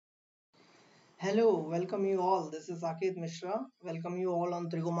Hello, welcome you all. This is Saket Mishra. Welcome you all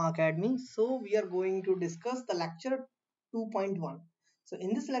on Trigoma Academy. So we are going to discuss the lecture 2.1. So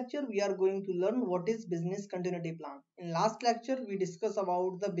in this lecture, we are going to learn what is business continuity plan. In last lecture, we discussed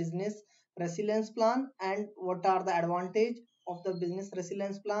about the business resilience plan and what are the advantage of the business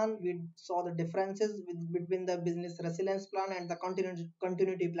resilience plan. We saw the differences between the business resilience plan and the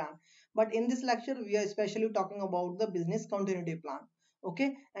continuity plan. But in this lecture, we are especially talking about the business continuity plan.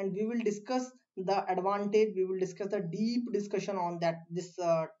 Okay, and we will discuss the advantage. We will discuss a deep discussion on that this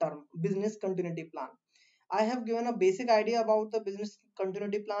term business continuity plan. I have given a basic idea about the business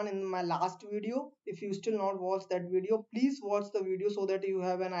continuity plan in my last video. If you still not watch that video, please watch the video so that you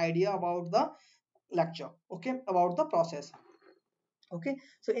have an idea about the lecture, okay, about the process. Okay,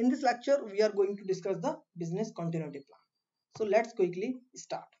 so in this lecture we are going to discuss the business continuity plan. So let's quickly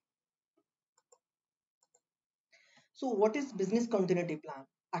start. So what is business continuity plan?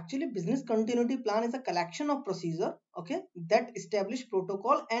 Actually, business continuity plan is a collection of procedure, okay, that establish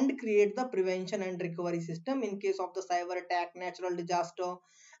protocol and create the prevention and recovery system in case of the cyber attack, natural disaster,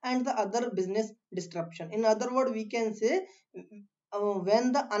 and the other business disruption. In other words, we can say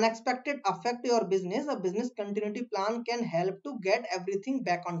when the unexpected affect your business, a business continuity plan can help to get everything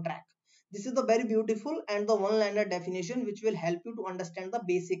back on track. This is the very beautiful and the one-liner definition which will help you to understand the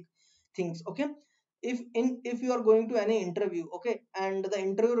basic things. Okay, if you are going to any interview, okay, and the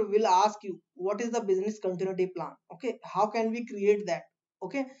interviewer will ask you what is the business continuity plan, okay, how can we create that,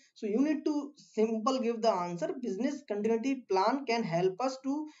 okay, so you need to simple give the answer. Business continuity plan can help us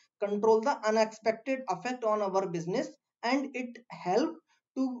to control the unexpected effect on our business, and it help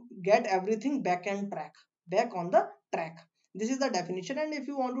to get everything back on track, back on the track. This is the definition, and if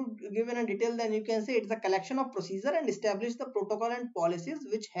you want to give in a detail, then you can say it's a collection of procedure and establish the protocol and policies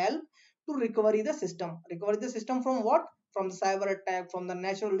which help to recovery the system. Recover the system from what? From the cyber attack, from the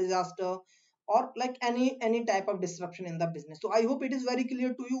natural disaster, or like any type of disruption in the business. So I hope it is very clear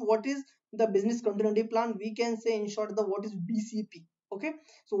to you what is the business continuity plan. We can say in short the what is BCP. Okay,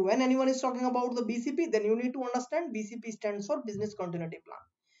 so when anyone is talking about the BCP, then you need to understand BCP stands for business continuity plan.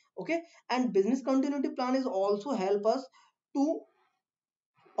 Okay, and business continuity plan is also help us to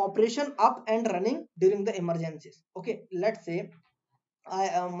operation up and running during the emergencies. Okay, let's say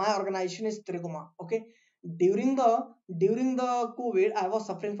my organization is Trigoma. Okay, during the during the COVID, I was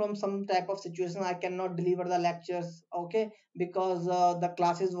suffering from some type of situation. I cannot deliver the lectures. Okay, because the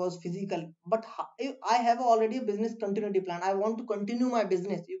classes was physical. But if I have already a business continuity plan. I want to continue my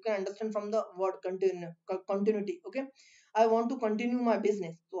business. You can understand from the word continuity. Okay, I want to continue my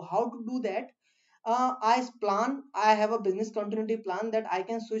business. So how to do that? I have a business continuity plan that I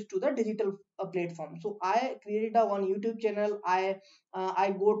can switch to the digital platform. So I created a one YouTube channel. I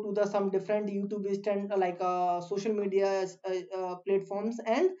go to the some different YouTube stand social media platforms,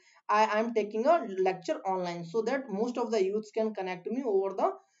 and I am taking a lecture online so that most of the youths can connect to me over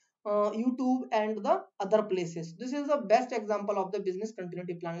the YouTube and the other places. This is the best example of the business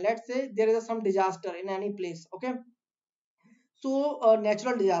continuity plan. Let's say there is some disaster in any place. Okay, so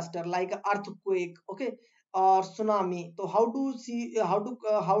natural disaster like earthquake, okay, or tsunami. So how to see how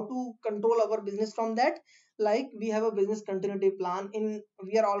to control our business from that? Like we have a business continuity plan. In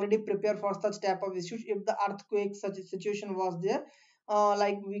we are already prepared for such type of issues. If the earthquake such a situation was there,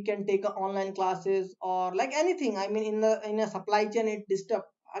 like we can take online classes or like anything. I mean, in a supply chain it disturb.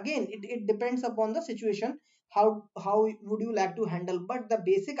 Again, it depends upon the situation. How would you like to handle? But the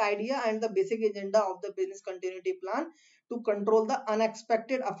basic idea and the basic agenda of the business continuity plan to control the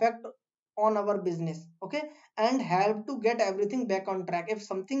unexpected effect on our business, okay, and help to get everything back on track if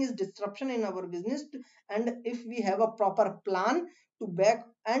something is disruption in our business, and if we have a proper plan to back,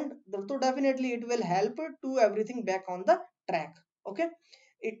 and so definitely it will help to everything back on the track. Okay,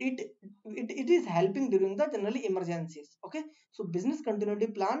 it it it is helping during the generally emergencies. Okay, so business continuity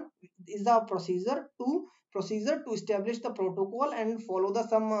plan is the procedure to establish the protocol and follow the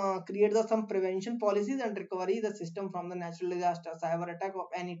some create the some prevention policies and recovery the system from the natural disaster, cyber attack, or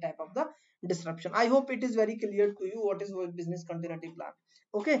any type of the disruption. I hope it is very clear to you what is business continuity plan.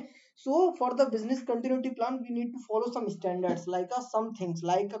 Okay, so for the business continuity plan we need to follow some standards like some things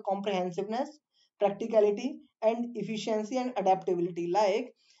like comprehensiveness, practicality, and efficiency and adaptability.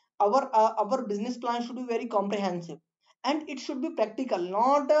 Like our business plan should be very comprehensive, and it should be practical,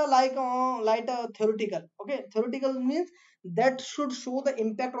 not like theoretical. Okay, theoretical means that should show the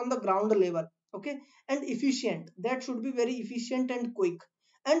impact on the ground level. Okay, and efficient, that should be very efficient and quick,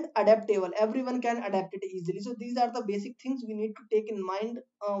 and adaptable, everyone can adapt it easily. So these are the basic things we need to take in mind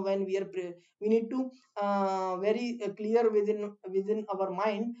when we need to very clear within our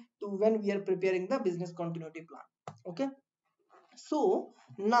mind to when we are preparing the business continuity plan. Okay, So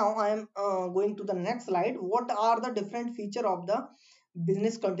now I am going to the next slide. What are the different feature of the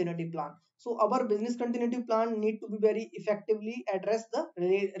business continuity plan? So our business continuity plan need to be very effectively address the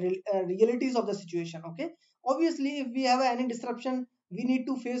realities of the situation. Okay, obviously if we have any disruption, we need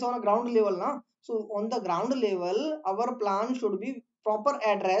to face on a ground level na. So on the ground level our plan should be proper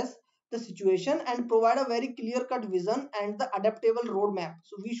address the situation and provide a very clear cut vision and the adaptable roadmap.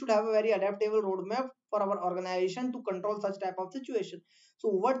 So we should have a very adaptable roadmap for our organization to control such type of situation. So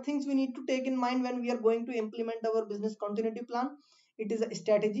what things we need to take in mind when we are going to implement our business continuity plan? It is a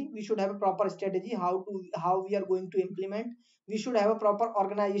strategy. We should have a proper strategy how we are going to implement. We should have a proper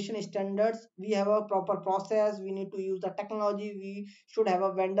organization standards. We have a proper process. We need to use the technology. We should have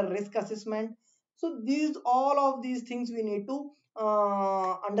a vendor risk assessment. So these all of these things we need to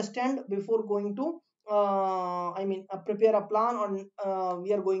understand before going to prepare a plan on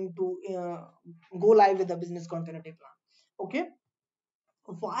we are going to go live with the business continuity plan. Okay,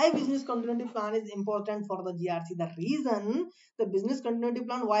 why business continuity plan is important for the GRC? The reason the business continuity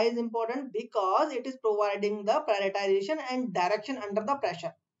plan why is important, because it is providing the prioritization and direction under the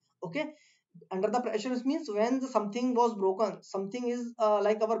pressure. Okay, under the pressure means when something was broken, something is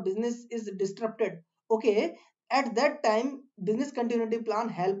like our business is disrupted. Okay, at that time business continuity plan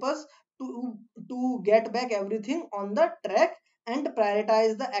help us to get back everything on the track and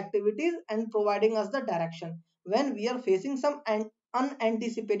prioritize the activities and providing us the direction when we are facing some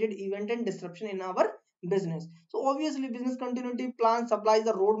unanticipated event and disruption in our business. So obviously business continuity plan supplies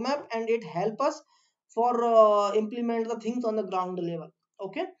the roadmap and it help us for implement the things on the ground level.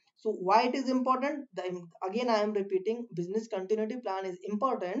 Okay, so why it is important? Again I am repeating, business continuity plan is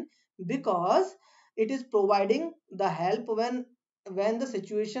important because it is providing the help when the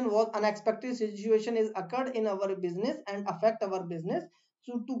situation was unexpected situation is occurred in our business and affect our business.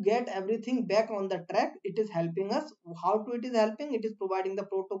 So to get everything back on the track, it is helping us. How to it is helping? It is providing the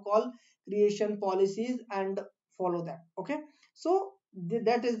protocol creation policies and follow that. Okay, so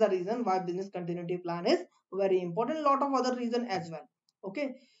that is the reason why business continuity plan is very important. Lot of other reason as well.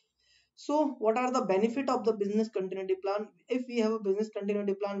 Okay, so what are the benefit of the business continuity plan? If we have a business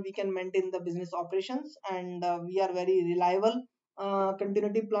continuity plan, we can maintain the business operations and we are very reliable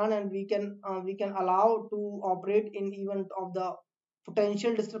continuity plan, and we can allow to operate in event of the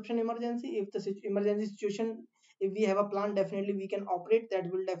potential disruption emergency. If the emergency situation, if we have a plan, definitely we can operate.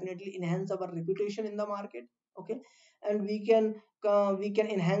 That will definitely enhance our reputation in the market. Okay, and we can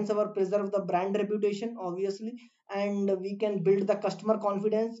enhance our preserve the brand reputation obviously, and we can build the customer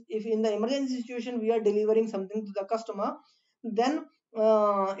confidence. If in the emergency situation we are delivering something to the customer, then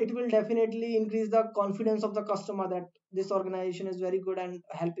it will definitely increase the confidence of the customer that this organization is very good and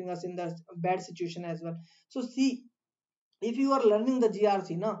helping us in the bad situation as well. So see, if you are learning the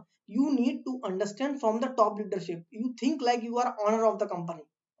GRC now, you need to understand from the top leadership. You think like you are owner of the company.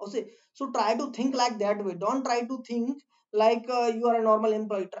 Okay, so try to think like that way. Don't try to think like you are a normal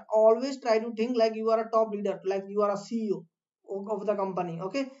employee. Always try to think like you are a top leader, like you are a CEO of the company.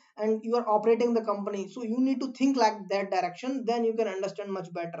 Okay, and you are operating the company. So you need to think like that direction. Then you can understand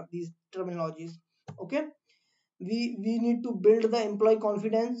much better these terminologies. Okay, we need to build the employee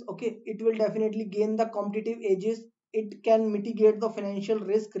confidence. Okay, it will definitely gain the competitive edges. It can mitigate the financial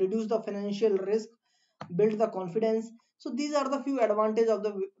risk, reduce the financial risk, build the confidence. So these are the few advantages of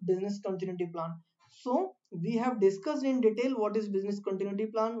the business continuity plan. So we have discussed in detail what is business continuity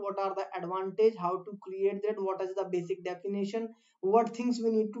plan, what are the advantage, how to create that, what is the basic definition, what things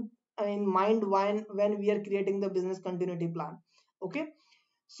we need to in mind when we are creating the business continuity plan. Okay,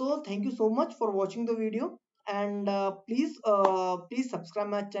 so thank you so much for watching the video, and please subscribe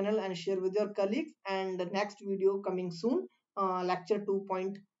my channel and share with your colleagues, and the next video coming soon, lecture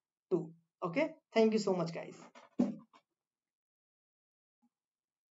 2.2. Okay, thank you so much guys.